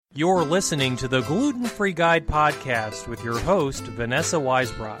You're listening to the Gluten Free Guide podcast with your host, Vanessa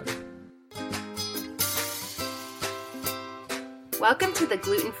Weisbrod. Welcome to the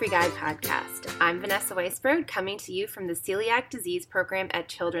Gluten Free Guide podcast. I'm Vanessa Weisbrod, coming to you from the Celiac Disease Program at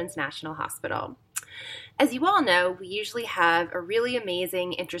Children's National Hospital. As you all know, we usually have a really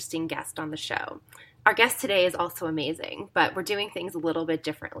amazing, interesting guest on the show. Our guest today is also amazing, but we're doing things a little bit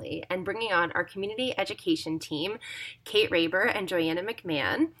differently and bringing on our community education team, Kate Raber and Joanna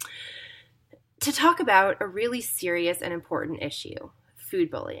McMahon, to talk about a really serious and important issue,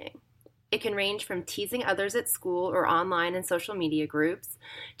 food bullying. It can range from teasing others at school or online in social media groups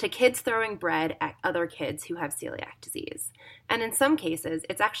to kids throwing bread at other kids who have celiac disease. And in some cases,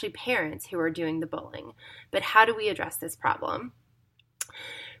 it's actually parents who are doing the bullying. But how do we address this problem?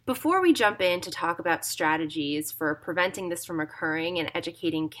 Before we jump in to talk about strategies for preventing this from occurring and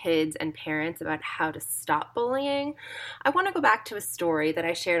educating kids and parents about how to stop bullying, I want to go back to a story that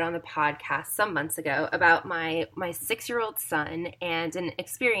I shared on the podcast some months ago about my 6-year-old son and an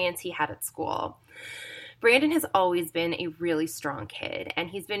experience he had at school. Brandon has always been a really strong kid, and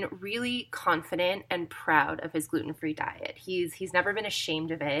he's been really confident and proud of his gluten-free diet. He's never been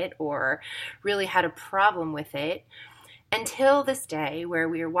ashamed of it or really had a problem with it. Until this day where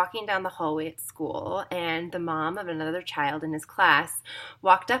we were walking down the hallway at school and the mom of another child in his class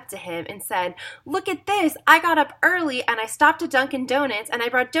walked up to him and said, "Look at this, I got up early and I stopped at Dunkin' Donuts and I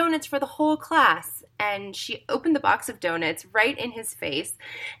brought donuts for the whole class." And she opened the box of donuts right in his face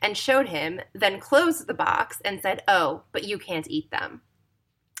and showed him, then closed the box and said, "Oh, but you can't eat them."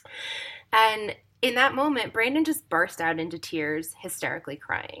 And in that moment, Brandon just burst out into tears, hysterically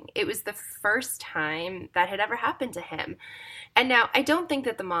crying. It was the first time that had ever happened to him. And now, I don't think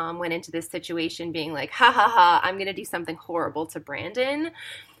that the mom went into this situation being like, ha ha ha, I'm going to do something horrible to Brandon.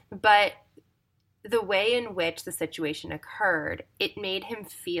 But the way in which the situation occurred, it made him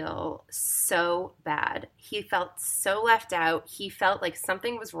feel so bad. He felt so left out. He felt like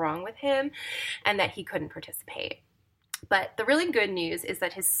something was wrong with him and that he couldn't participate. But the really good news is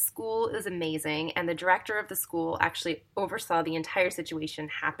that his school is amazing, and the director of the school actually oversaw the entire situation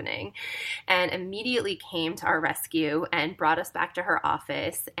happening and immediately came to our rescue and brought us back to her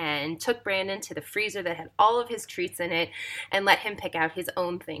office and took Brandon to the freezer that had all of his treats in it and let him pick out his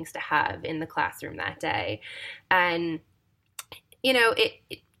own things to have in the classroom that day. And, you know,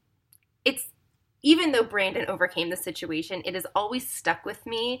 it's even though Brandon overcame the situation, it has always stuck with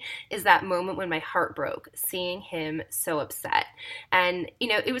me is that moment when my heart broke, seeing him so upset. And, you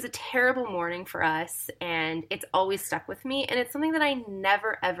know, it was a terrible morning for us, and it's always stuck with me. And it's something that I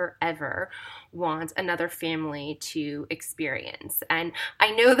never, ever, ever want another family to experience. And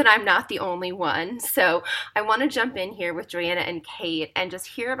I know that I'm not the only one. So I want to jump in here with Joanna and Kate and just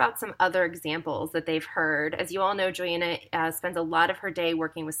hear about some other examples that they've heard. As you all know, Joanna spends a lot of her day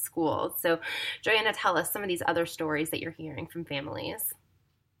working with schools. So Joanna, tell us some of these other stories that you're hearing from families.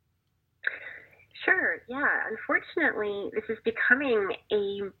 Sure, yeah. Unfortunately, this is becoming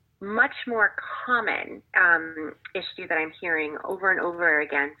a much more common issue that I'm hearing over and over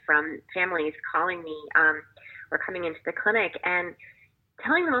again from families calling me or coming into the clinic and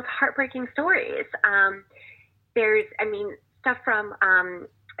telling the most heartbreaking stories. There's, stuff from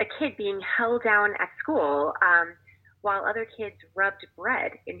a kid being held down at school while other kids rubbed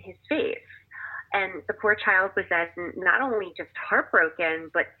bread in his face. And the poor child was then not only just heartbroken,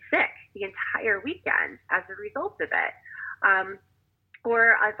 but sick the entire weekend as a result of it.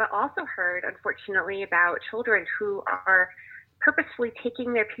 Or I've also heard, unfortunately, about children who are purposefully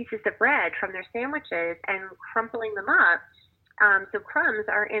taking their pieces of bread from their sandwiches and crumpling them up. So crumbs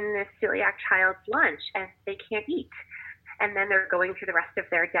are in this celiac child's lunch and they can't eat. And then they're going through the rest of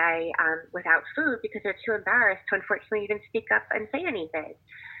their day without food because they're too embarrassed to unfortunately even speak up and say anything.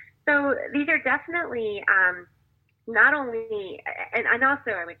 So these are definitely not only, and also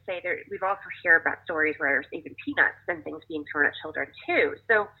I would say we've also heard about stories where there's even peanuts and things being thrown at children too.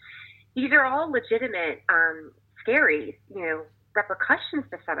 So these are all legitimate, scary, repercussions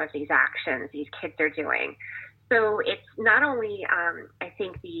to some of these actions these kids are doing. So it's not only, I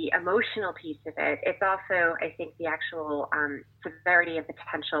think, the emotional piece of it, it's also, I think, the actual severity of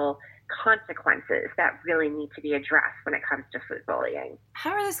potential consequences that really need to be addressed when it comes to food bullying.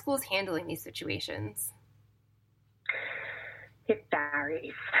 How are the schools handling these situations? It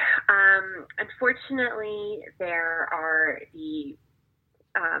varies. Unfortunately, there are the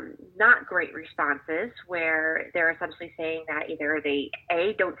not great responses where they're essentially saying that either they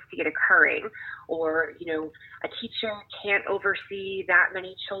don't see it occurring, or a teacher can't oversee that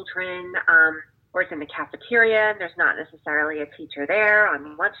many children, or it's in the cafeteria and there's not necessarily a teacher there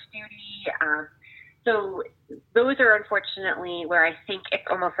on lunch duty. So those are unfortunately where I think it's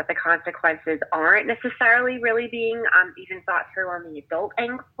almost that the consequences aren't necessarily really being even thought through on the adult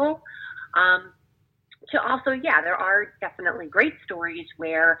angle. To also, yeah, there are definitely great stories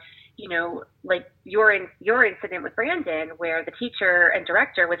where, like your incident with Brandon, where the teacher and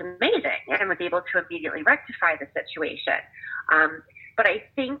director was amazing and was able to immediately rectify the situation. But I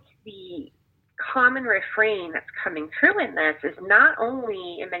think the common refrain that's coming through in this is not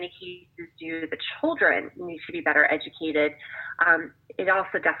only in many cases do the children need to be better educated, it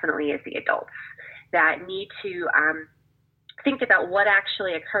also definitely is the adults that need to think about what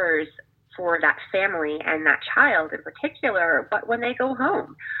actually occurs for that family and that child in particular, but when they go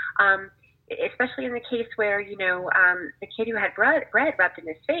home, especially in the case where, the kid who had bread rubbed in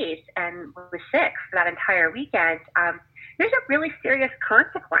his face and was sick for that entire weekend, there's a really serious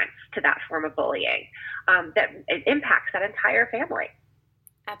consequence to that form of bullying that it impacts that entire family.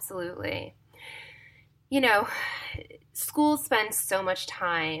 Absolutely. Schools spend so much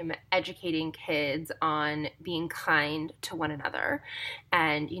time educating kids on being kind to one another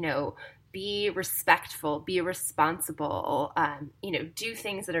and, be respectful, be responsible, do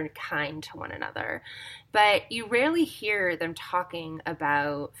things that are kind to one another. But you rarely hear them talking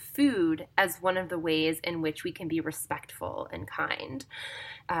about food as one of the ways in which we can be respectful and kind.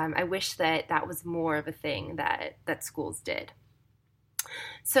 I wish that was more of a thing that schools did.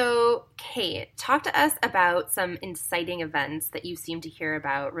 So, Kate, talk to us about some inciting events that you seem to hear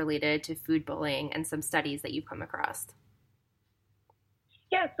about related to food bullying and some studies that you've come across.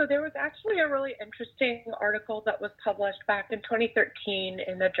 Yeah, so there was actually a really interesting article that was published back in 2013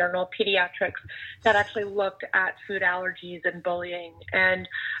 in the journal Pediatrics that actually looked at food allergies and bullying. And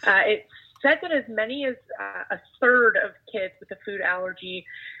it said that as many as a third of kids with a food allergy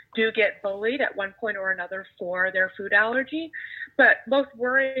do get bullied at one point or another for their food allergy. But most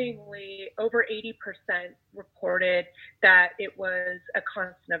worryingly, over 80% reported that it was a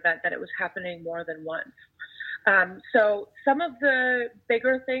constant event, that it was happening more than once. So some of the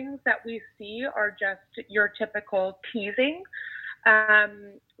bigger things that we see are just your typical teasing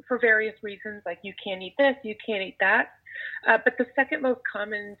for various reasons, like you can't eat this, you can't eat that. But the second most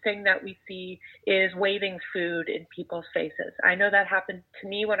common thing that we see is waving food in people's faces. I know that happened to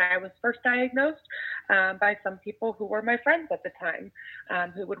me when I was first diagnosed by some people who were my friends at the time,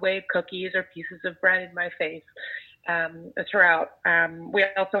 who would wave cookies or pieces of bread in my face throughout. We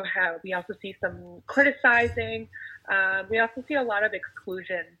also see some criticizing. We also see a lot of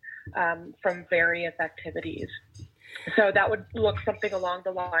exclusion from various activities. So that would look something along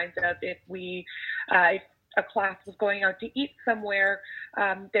the lines of if a class was going out to eat somewhere,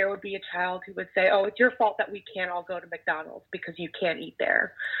 there would be a child who would say, oh, it's your fault that we can't all go to McDonald's because you can't eat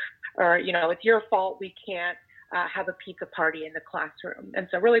there. Or, it's your fault we can't have a pizza party in the classroom. And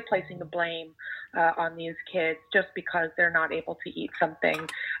so really placing the blame on these kids just because they're not able to eat something,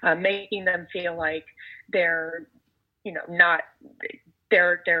 making them feel like they're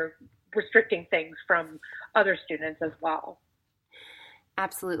restricting things from other students as well.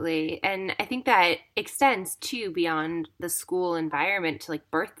 Absolutely. And I think that extends too beyond the school environment to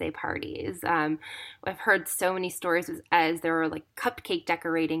like birthday parties. I've heard so many stories as there were like cupcake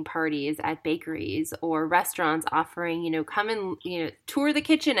decorating parties at bakeries or restaurants offering, come and, tour the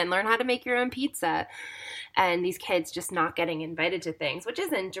kitchen and learn how to make your own pizza. And these kids just not getting invited to things, which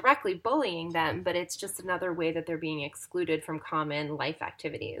isn't directly bullying them, but it's just another way that they're being excluded from common life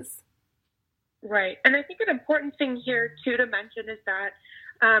activities. Right. And I think an important thing here, too, to mention is that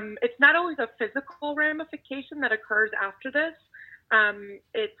it's not always a physical ramification that occurs after this.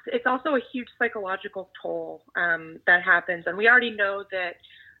 It's also a huge psychological toll that happens. And we already know that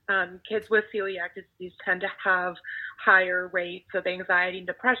kids with celiac disease tend to have higher rates of anxiety and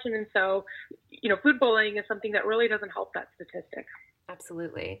depression. And so, food bullying is something that really doesn't help that statistic.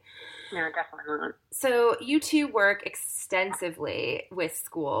 Absolutely. No, definitely not. So you two work extensively with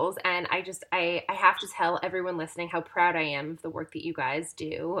schools, and I have to tell everyone listening how proud I am of the work that you guys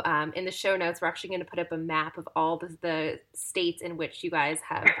do. In the show notes, we're actually going to put up a map of all the states in which you guys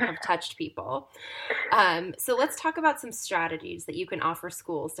have touched people. So let's talk about some strategies that you can offer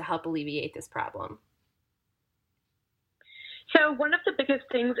schools to help alleviate this problem. So one of the biggest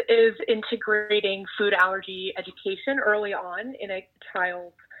things is integrating food allergy education early on in a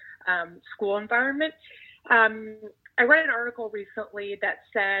child's school environment. I read an article recently that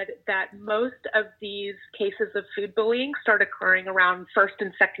said that most of these cases of food bullying start occurring around first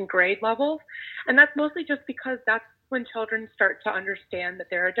and second grade levels. And that's mostly just because that's when children start to understand that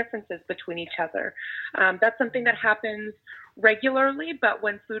there are differences between each other. That's something that happens regularly, but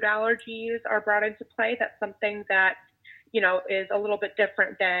when food allergies are brought into play, that's something that is a little bit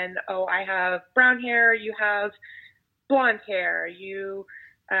different than, oh, I have brown hair, you have blonde hair, you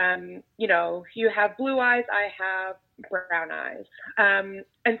have blue eyes, I have brown eyes.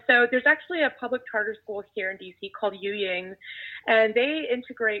 And so there's actually a public charter school here in DC called Ying, and they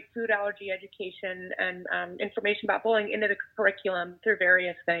integrate food allergy education and information about bullying into the curriculum through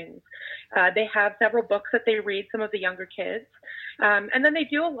various things. They have several books that they read, some of the younger kids, and then they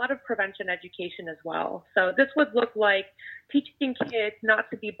do a lot of prevention education as well. So this would look like teaching kids not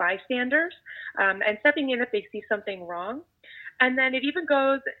to be bystanders and stepping in if they see something wrong. And then it even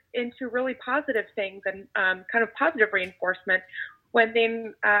goes into really positive things and kind of positive reinforcement when they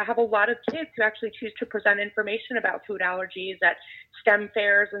have a lot of kids who actually choose to present information about food allergies at STEM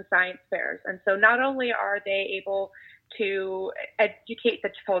fairs and science fairs. And so not only are they able to educate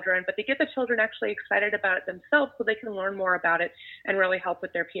the children, but they get the children actually excited about it themselves so they can learn more about it and really help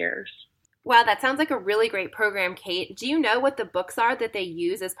with their peers. Wow, that sounds like a really great program, Kate. Do you know what the books are that they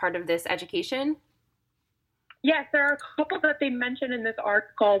use as part of this education? Yes, there are a couple that they mention in this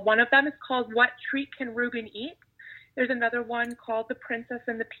article. One of them is called What Treat Can Ruben Eat? There's another one called The Princess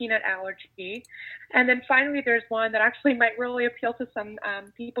and the Peanut Allergy. And then finally, there's one that actually might really appeal to some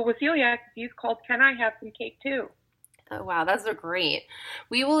people with celiac disease called Can I Have Some Cake Too? Oh, wow, those are great.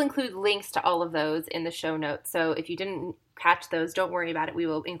 We will include links to all of those in the show notes. So if you didn't catch those, don't worry about it. We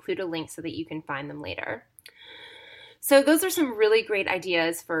will include a link so that you can find them later. So those are some really great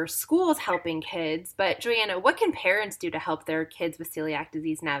ideas for schools helping kids. But Joanna, what can parents do to help their kids with celiac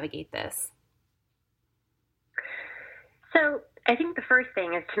disease navigate this? So I think the first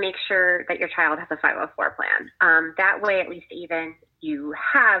thing is to make sure that your child has a 504 plan. That way, at least even you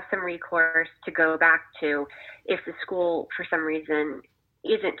have some recourse to go back to if the school, for some reason,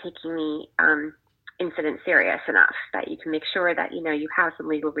 isn't taking the incident serious enough, that you can make sure that, you have some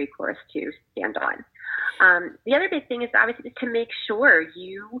legal recourse to stand on. The other big thing is obviously to make sure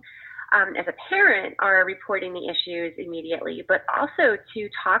you, as a parent, are reporting the issues immediately, but also to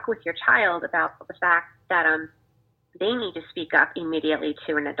talk with your child about the fact that they need to speak up immediately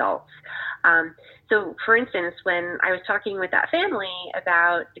to an adult. So, for instance, when I was talking with that family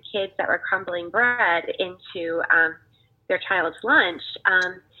about the kids that were crumbling bread into their child's lunch,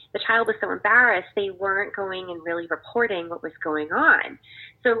 the child was so embarrassed they weren't going and really reporting what was going on.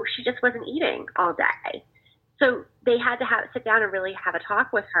 So she just wasn't eating all day. So they had to sit down and really have a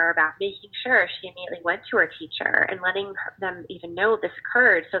talk with her about making sure she immediately went to her teacher and letting them even know this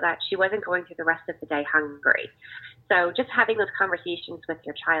occurred so that she wasn't going through the rest of the day hungry. So just having those conversations with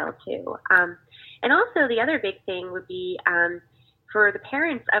your child too. And also the other big thing would be for the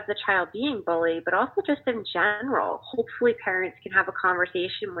parents of the child being bullied, but also just in general, hopefully parents can have a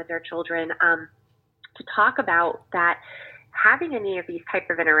conversation with their children to talk about that having any of these type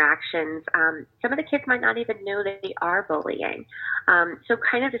of interactions, some of the kids might not even know that they are bullying. So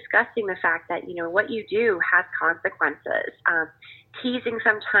kind of discussing the fact that, what you do has consequences. Teasing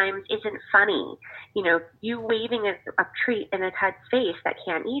sometimes isn't funny. You waving a treat in a kid's face that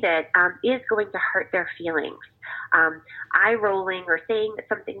can't eat it is going to hurt their feelings. Eye rolling or saying that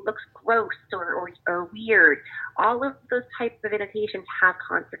something looks gross or weird, all of those types of annotations have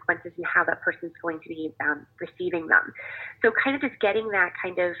consequences in how that person's going to be receiving them. So kind of just getting that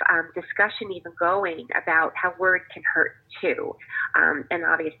kind of discussion even going about how words can hurt too. And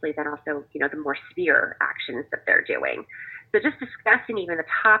obviously then also, the more severe actions that they're doing. So just discussing even the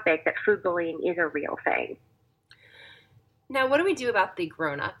topic that food bullying is a real thing. Now, what do we do about the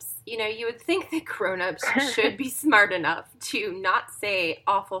grown-ups? You would think that grown-ups should be smart enough to not say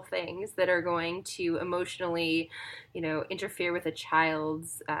awful things that are going to emotionally, interfere with a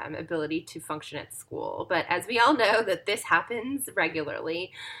child's ability to function at school. But as we all know, that this happens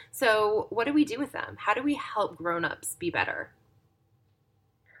regularly. So what do we do with them? How do we help grown-ups be better?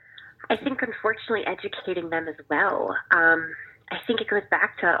 I think, unfortunately, educating them as well. I think it goes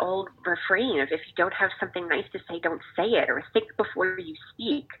back to that old refrain of if you don't have something nice to say, don't say it, or think before you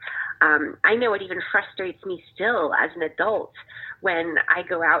speak. I know it even frustrates me still as an adult when I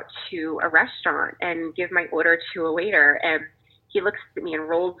go out to a restaurant and give my order to a waiter and he looks at me and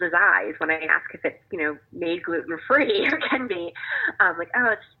rolls his eyes when I ask if it's, made gluten-free or can be. Like, oh,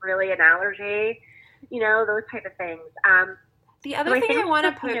 it's really an allergy, those type of things. The other thing I want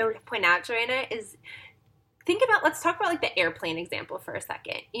to point out, Joanna, is let's talk about like the airplane example for a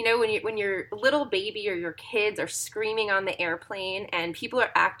second. When your little baby or your kids are screaming on the airplane and people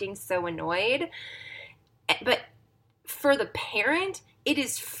are acting so annoyed, but for the parent, it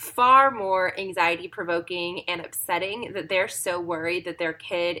is far more anxiety provoking and upsetting that they're so worried that their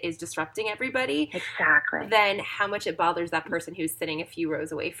kid is disrupting everybody. Exactly. Than how much it bothers that person who's sitting a few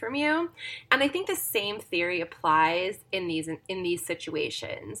rows away from you. And I think the same theory applies in these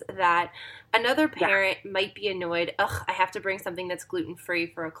situations, that another parent might be annoyed, I have to bring something that's gluten-free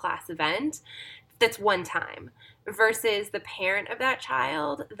for a class event. That's one time, versus the parent of that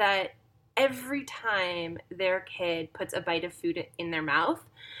child that every time their kid puts a bite of food in their mouth,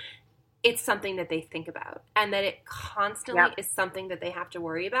 it's something that they think about, and that it constantly is something that they have to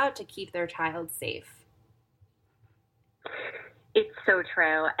worry about to keep their child safe. It's so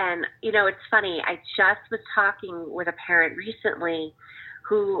true. And, you know, it's funny. I just was talking with a parent recently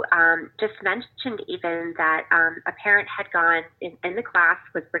who just mentioned even that a parent had gone in the class,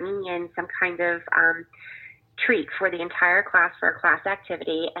 was bringing in some kind of treat for the entire class for a class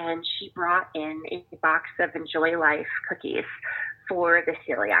activity, and she brought in a box of Enjoy Life cookies for the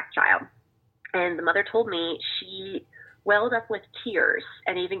celiac child. And the mother told me she welled up with tears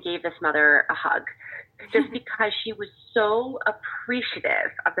and even gave this mother a hug, just because she was so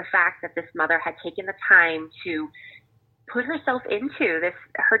appreciative of the fact that this mother had taken the time to put herself into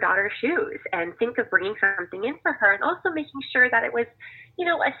her daughter's shoes and think of bringing something in for her, and also making sure that it was, you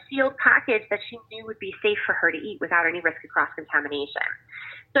know, a sealed package that she knew would be safe for her to eat without any risk of cross-contamination.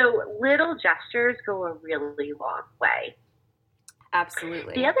 So little gestures go a really long way.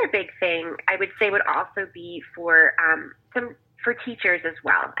 Absolutely. The other big thing I would say would also be for for teachers as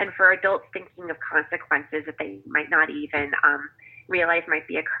well, and for adults thinking of consequences that they might not even realize might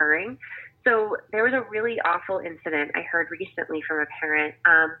be occurring. So there was a really awful incident I heard recently from a parent.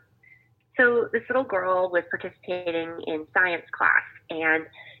 So this little girl was participating in science class, and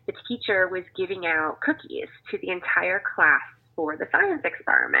the teacher was giving out cookies to the entire class for the science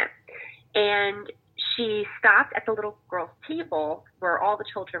experiment. And she stopped at the little girl's table where all the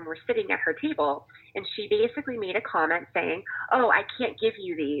children were sitting at her table, and she basically made a comment saying, "Oh, I can't give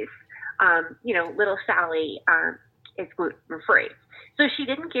you these. Little Sally is gluten-free." So she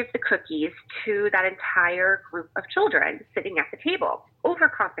didn't give the cookies to that entire group of children sitting at the table,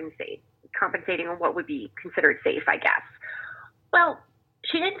 compensating on what would be considered safe, I guess. Well,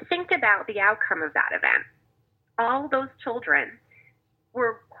 she didn't think about the outcome of that event. All those children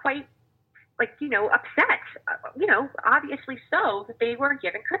were quite upset, obviously so, that they weren't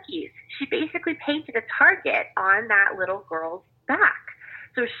given cookies. She basically painted a target on that little girl's back.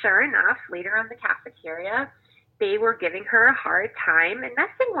 So sure enough, later in the cafeteria, they were giving her a hard time and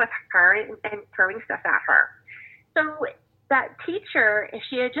messing with her and throwing stuff at her. So that teacher, if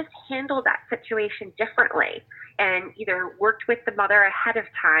she had just handled that situation differently and either worked with the mother ahead of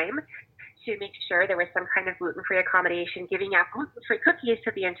time to make sure there was some kind of gluten-free accommodation, giving out gluten-free cookies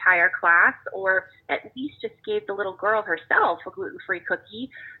to the entire class, or at least just gave the little girl herself a gluten-free cookie,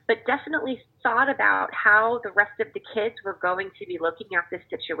 but definitely thought about how the rest of the kids were going to be looking at this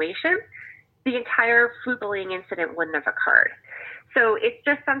situation, the entire food bullying incident wouldn't have occurred. So it's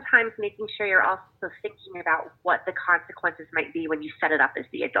just sometimes making sure you're also thinking about what the consequences might be when you set it up as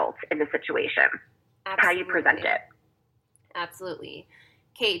the adult in the situation, Absolutely. How you present it. Absolutely.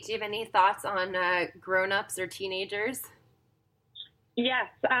 Kate, do you have any thoughts on grown-ups or teenagers? Yes,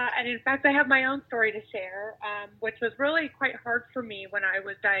 and in fact, I have my own story to share, which was really quite hard for me when I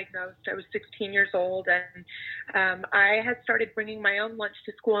was diagnosed. I was 16 years old, and I had started bringing my own lunch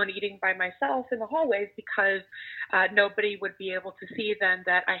to school and eating by myself in the hallways because nobody would be able to see then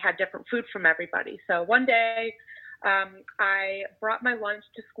that I had different food from everybody. So one day, I brought my lunch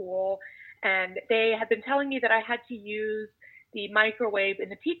to school, and they had been telling me that I had to use the microwave in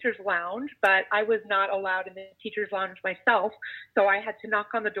the teacher's lounge, but I was not allowed in the teacher's lounge myself. So I had to knock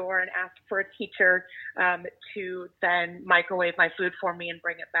on the door and ask for a teacher to then microwave my food for me and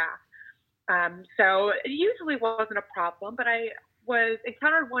bring it back. So it usually wasn't a problem, but I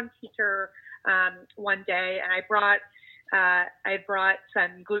encountered one teacher one day, and I brought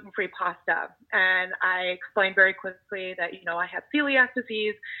some gluten-free pasta, and I explained very quickly that, I have celiac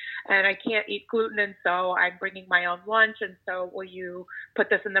disease and I can't eat gluten, and so I'm bringing my own lunch, and so will you put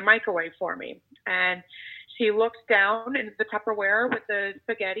this in the microwave for me? And she looked down into the Tupperware with the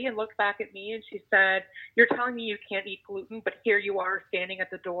spaghetti and looked back at me, and she said, "You're telling me you can't eat gluten, but here you are standing at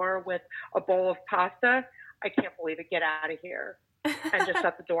the door with a bowl of pasta? I can't believe it. Get out of here." And just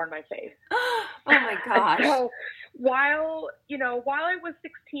shut the door in my face. Oh my gosh. So while I was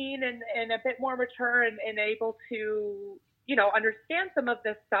 16 and a bit more mature and able to, understand some of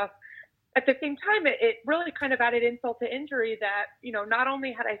this stuff, at the same time, it really kind of added insult to injury that, not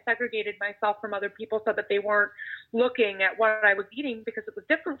only had I segregated myself from other people so that they weren't looking at what I was eating because it was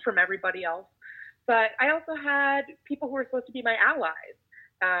different from everybody else, But I also had people who were supposed to be my allies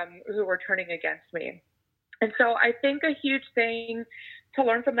who were turning against me. And so I think a huge thing to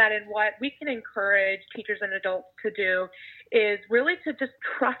learn from that and what we can encourage teachers and adults to do is really to just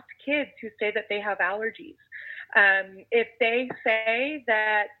trust kids who say that they have allergies. If they say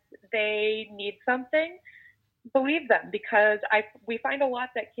that they need something, believe them, because we find a lot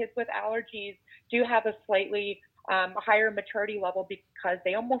that kids with allergies do have a slightly higher maturity level because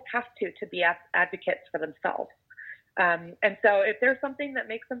they almost have to be advocates for themselves. And so if there's something that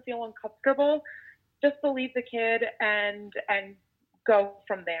makes them feel uncomfortable, just believe the kid and go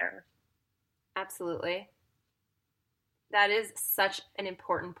from there. Absolutely. That is such an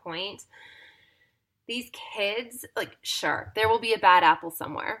important point. These kids, like, sure, there will be a bad apple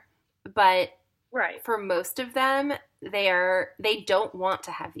somewhere, but right. For most of them, they don't want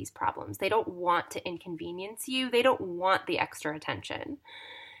to have these problems. They don't want to inconvenience you. They don't want the extra attention.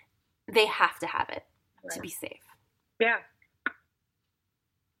 They have to have it to be safe. Yeah.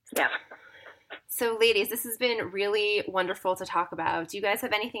 Yeah. So, ladies, this has been really wonderful to talk about. Do you guys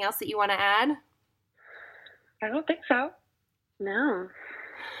have anything else that you want to add? I don't think so. No.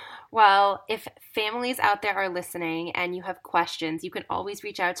 Well, if families out there are listening and you have questions, you can always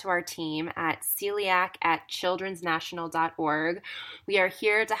reach out to our team at celiac@childrensnational.org. We are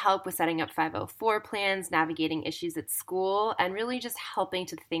here to help with setting up 504 plans, navigating issues at school, and really just helping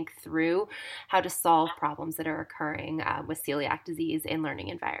to think through how to solve problems that are occurring with celiac disease in learning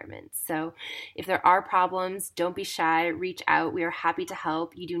environments. So if there are problems, don't be shy, reach out. We are happy to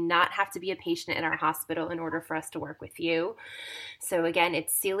help. You do not have to be a patient in our hospital in order for us to work with you. So again,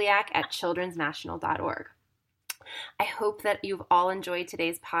 it's celiac@childrensnational.org. I hope that you've all enjoyed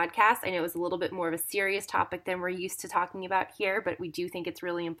today's podcast. I know it was a little bit more of a serious topic than we're used to talking about here, but we do think it's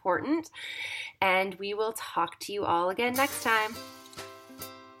really important. And we will talk to you all again next time.